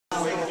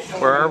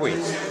Where are we?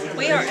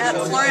 We are at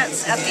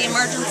Florence at the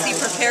Emergency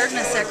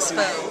Preparedness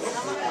Expo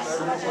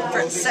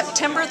for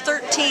September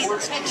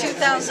 13th,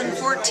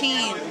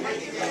 2014.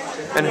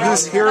 And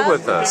who's here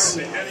with us?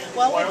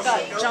 Well, we've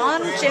got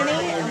John, Jenny,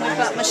 and we've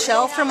got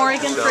Michelle from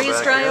Oregon Freeze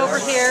Dry over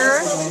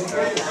here.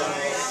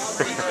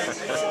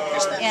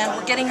 And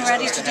we're getting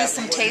ready to do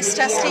some taste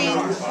testing,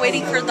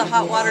 waiting for the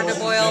hot water to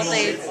boil.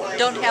 They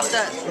don't have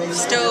the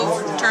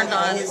stove turned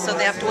on, so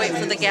they have to wait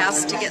for the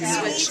gas to get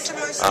switched.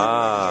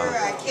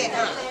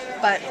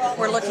 But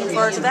we're looking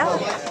forward to that.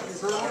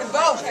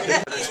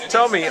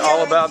 Tell me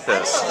all about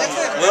this.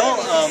 Well,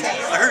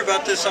 I heard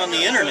about this on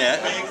the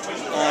internet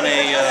on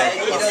a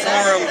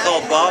forum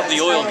called Bob the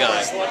Oil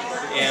Guy.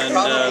 And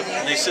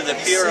they said that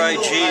PRI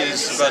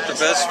is about the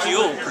best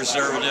fuel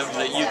preservative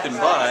that you can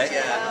buy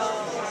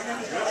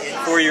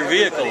for your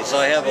vehicles.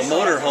 I have a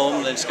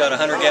motorhome that's got a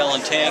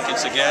 100-gallon tank.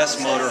 It's a gas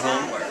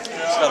motorhome.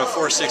 It's got a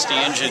 460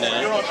 engine in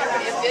it.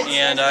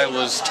 And I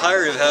was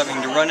tired of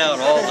having to run out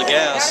all the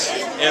gas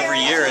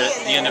every year at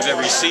the end of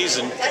every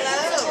season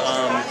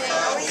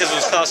because it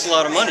was cost a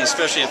lot of money,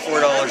 especially at $4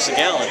 a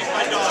gallon.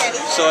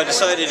 So I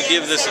decided to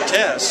give this a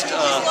test.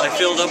 I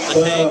filled up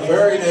the tank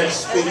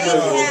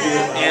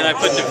and I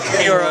put the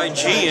PRI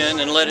in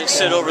and let it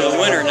sit over the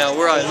winter. Now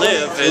where I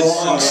live is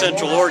in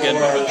Central Oregon,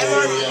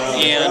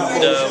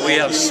 and we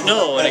have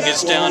snow, and it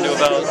gets down to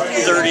about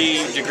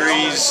 30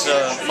 degrees,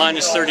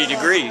 minus 30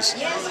 degrees.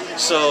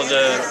 So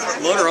the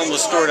motorhome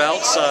was stored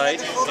outside.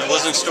 It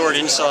wasn't stored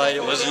inside.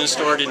 It wasn't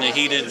stored in a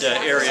heated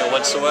area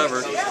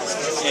whatsoever.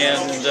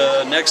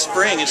 And next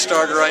spring it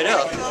started right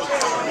up.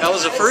 That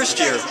was the first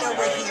year.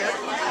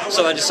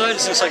 So I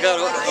decided, since I got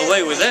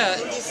away with that,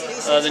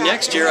 the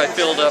next year I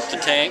filled up the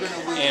tank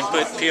and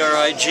put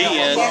PRI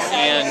in,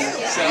 and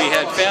we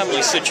had a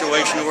family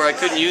situation where I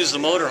couldn't use the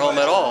motorhome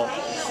at all.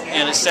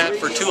 And it sat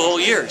for 2 whole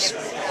years.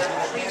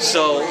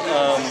 So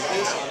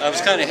I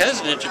was kind of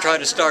hesitant to try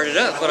to start it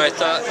up, but I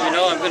thought, you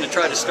know, I'm going to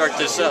try to start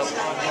this up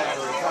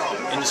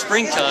in the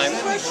springtime,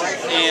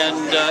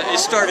 and it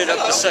started up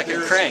the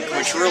second crank,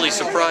 which really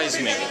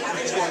surprised me.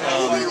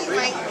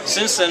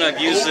 Since then I've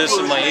used this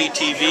in my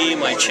ATV,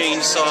 my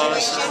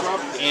chainsaws,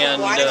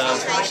 and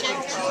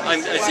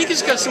I think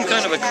it's got some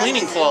kind of a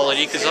cleaning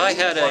quality, because I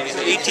had an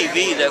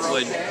ATV that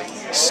would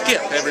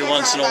skip every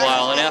once in a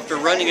while, and after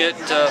running it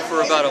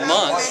for about a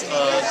month,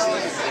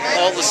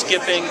 all the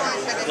skipping,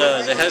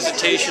 the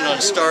hesitation on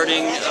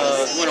starting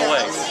went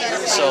away.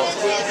 So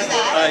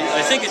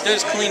I think it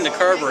does clean the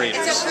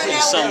carburetors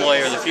in some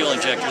way, or the fuel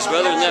injectors. But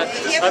other than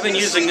that, I've been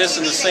using this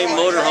in the same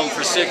motorhome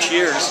for 6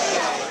 years.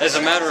 As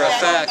a matter of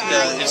fact,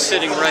 it's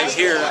sitting right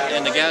here,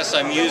 and the gas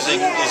I'm using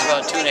is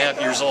about 2.5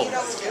 years old.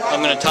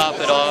 I'm going to top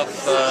it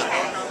off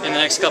in the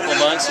next couple of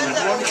months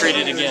and treat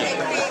it again.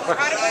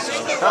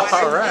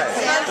 All right.